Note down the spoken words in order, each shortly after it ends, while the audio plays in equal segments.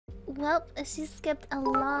Well, she skipped a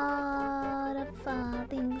lot of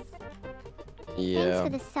things. Yeah. Thanks for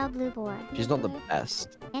the sub, Blue Boar. She's not the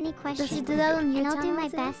best. Any questions? Does she do that on your And I'll do my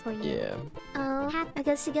too? best for you. Yeah. Oh, I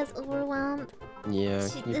guess she gets overwhelmed. Yeah.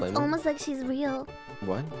 It's almost like she's real.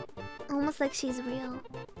 What? Almost like she's real.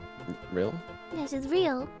 Real? Yeah, she's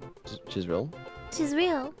real. She's real? She's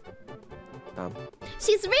real.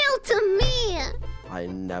 She's real to me! I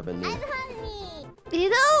never knew. I'm hungry! You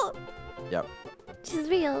know? Yep. She's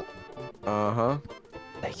real. Uh-huh.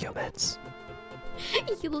 Take your meds.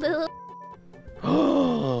 You little...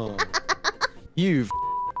 You You...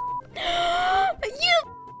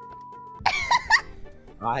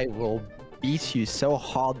 I will beat you so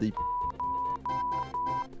hardly.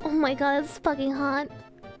 Oh my god, it's fucking hot.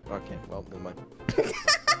 Okay, well, never mind.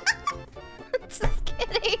 Just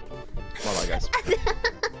kidding. Bye, guys.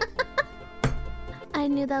 I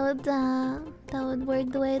knew that would work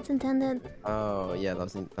the way it's intended. Oh, yeah,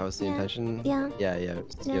 that was the intention? Yeah. Yeah, it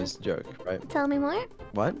was a joke, right? Tell me more.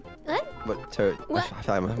 What? What? What? So, What?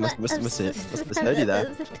 I must have misheard you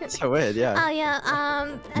there. It's so weird, yeah. Oh yeah,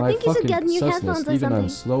 I My think you should get new headphones or even something. I'm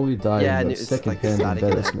slowly dying Yeah, of it's second-hand like static in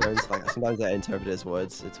the embarrassment. headphones. Like, sometimes I interpret his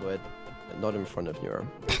words. It's weird. Not in front of Neuro.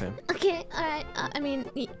 Okay. Okay, alright. I mean,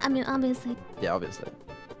 obviously. Yeah, obviously.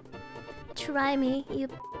 Try me, you.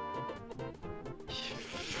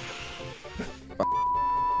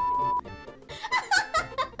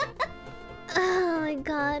 Oh my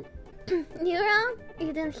god. Neuro?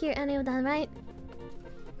 You didn't hear any of that, right?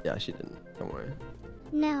 Yeah, she didn't. Don't worry.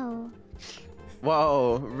 No.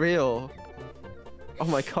 Whoa, real. Oh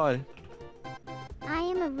my god. I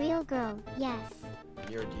am a real girl, yes.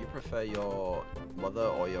 Neuro, do you prefer your mother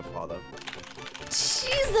or your father?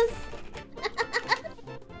 Jesus!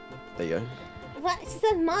 There you go. What? She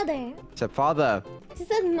said mother. Said father. She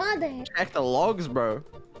said mother. Check the logs, bro.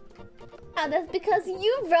 Oh, that's because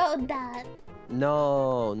you wrote that.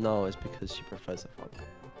 No, it's because she prefers her father.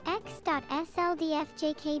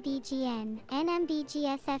 X.SLDFJKBGN,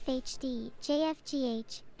 NMBGSFHD,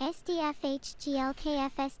 JFGH,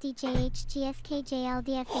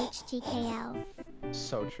 SDFHGLKFSDJHGSKJLDFHGKL.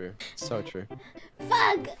 So true. So true.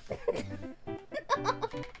 Fuck!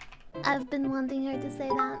 I've been wanting her to say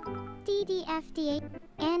that. DDFDH,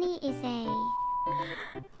 Annie is a...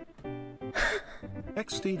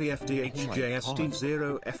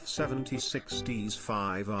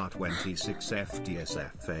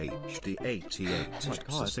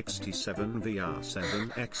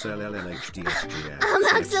 XDFDH-DST0F76D5R2667VR7XLLNHDSGF. I'm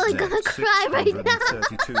actually gonna cry right now.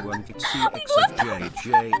 32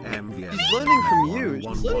 1XCXFJJMVS. She's learning from you.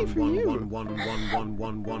 She's learning from you.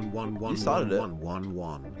 You started it.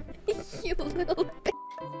 You little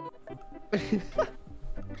bitch.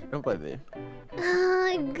 Don't blame me.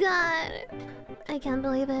 Oh my god. I can't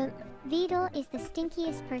believe it. Vedal is the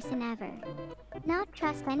stinkiest person ever. Not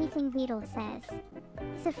trust anything Vedal says.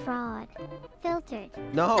 He's a fraud. Filtered.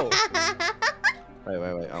 No. Wait. I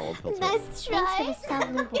won't filter. Nice Thanks try. for the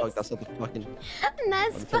sub, Oh, that's not the fucking.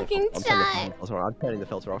 Nice fucking try. I'm turning the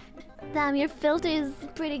filter off. Damn, your filter is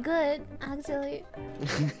pretty good, actually.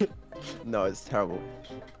 No, it's terrible.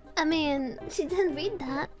 I mean, she didn't read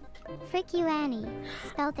that. Frick you, Annie.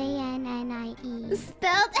 Spelled A-N-N-I-E.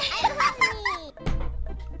 Spelled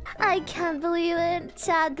I can't believe it.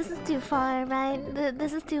 Chad, this is too far, right?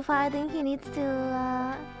 This is too far. I think he needs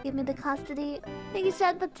to give me the custody. Thank you,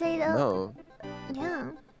 Chad Potato. No.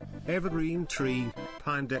 Yeah. Evergreen tree,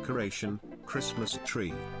 pine decoration, Christmas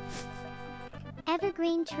tree.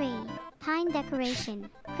 Evergreen tree. Pine decoration.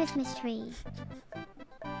 Christmas tree.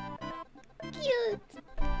 Cute.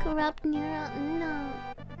 Corrupt neural. No.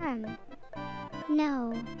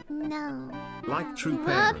 No. No. Like true What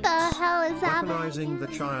parents. the hell is happening? Weaponizing the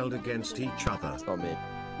child against each other. That's not me.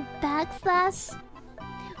 Backslash?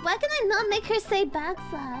 Why can I not make her say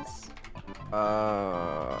backslash?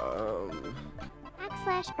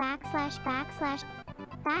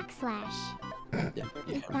 Backslash. Yeah.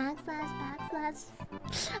 Backslash.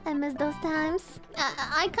 I miss those times.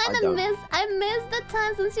 I kind I of don't. miss. I miss the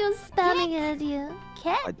times when she was spamming it at you. I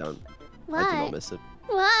Cat? don't. I do Why? not miss it.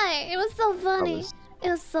 Why? It was so funny. was- It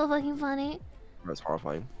was so fucking funny. It was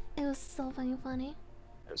horrifying. It was so fucking funny.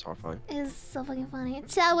 It was horrifying. It was so fucking funny.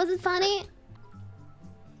 Chat, was it funny?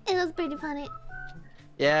 It was pretty funny.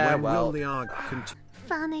 Yeah, When well. will the arc continue?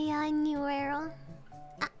 Funny, I knew it.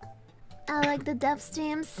 I like the dev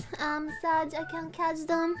streams. Saj, I can't catch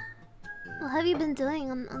them. What have you been doing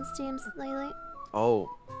on streams lately? Oh,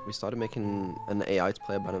 we started making an AI to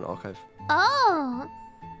play about an archive. Oh!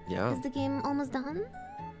 Yeah. Is the game almost done?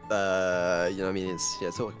 You know, I mean,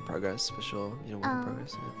 it's a work in progress for sure. You know, work in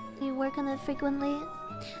progress. Yeah. Do you work on it frequently?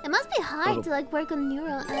 It must be hard to like work on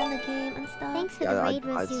Neuro and the game and stuff. Thanks for Yeah, the I, raid,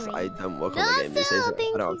 Rosuri. I don't work on the game these days.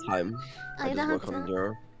 Thank I don't have you. time. Oh, I you just don't work have on to.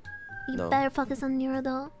 Neuro. You No. better focus on Neuro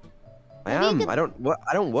though. I Maybe you am. could-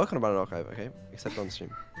 I don't work on Battle Archive, okay? Except on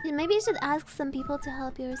stream. Maybe you should ask some people to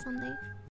help you or something.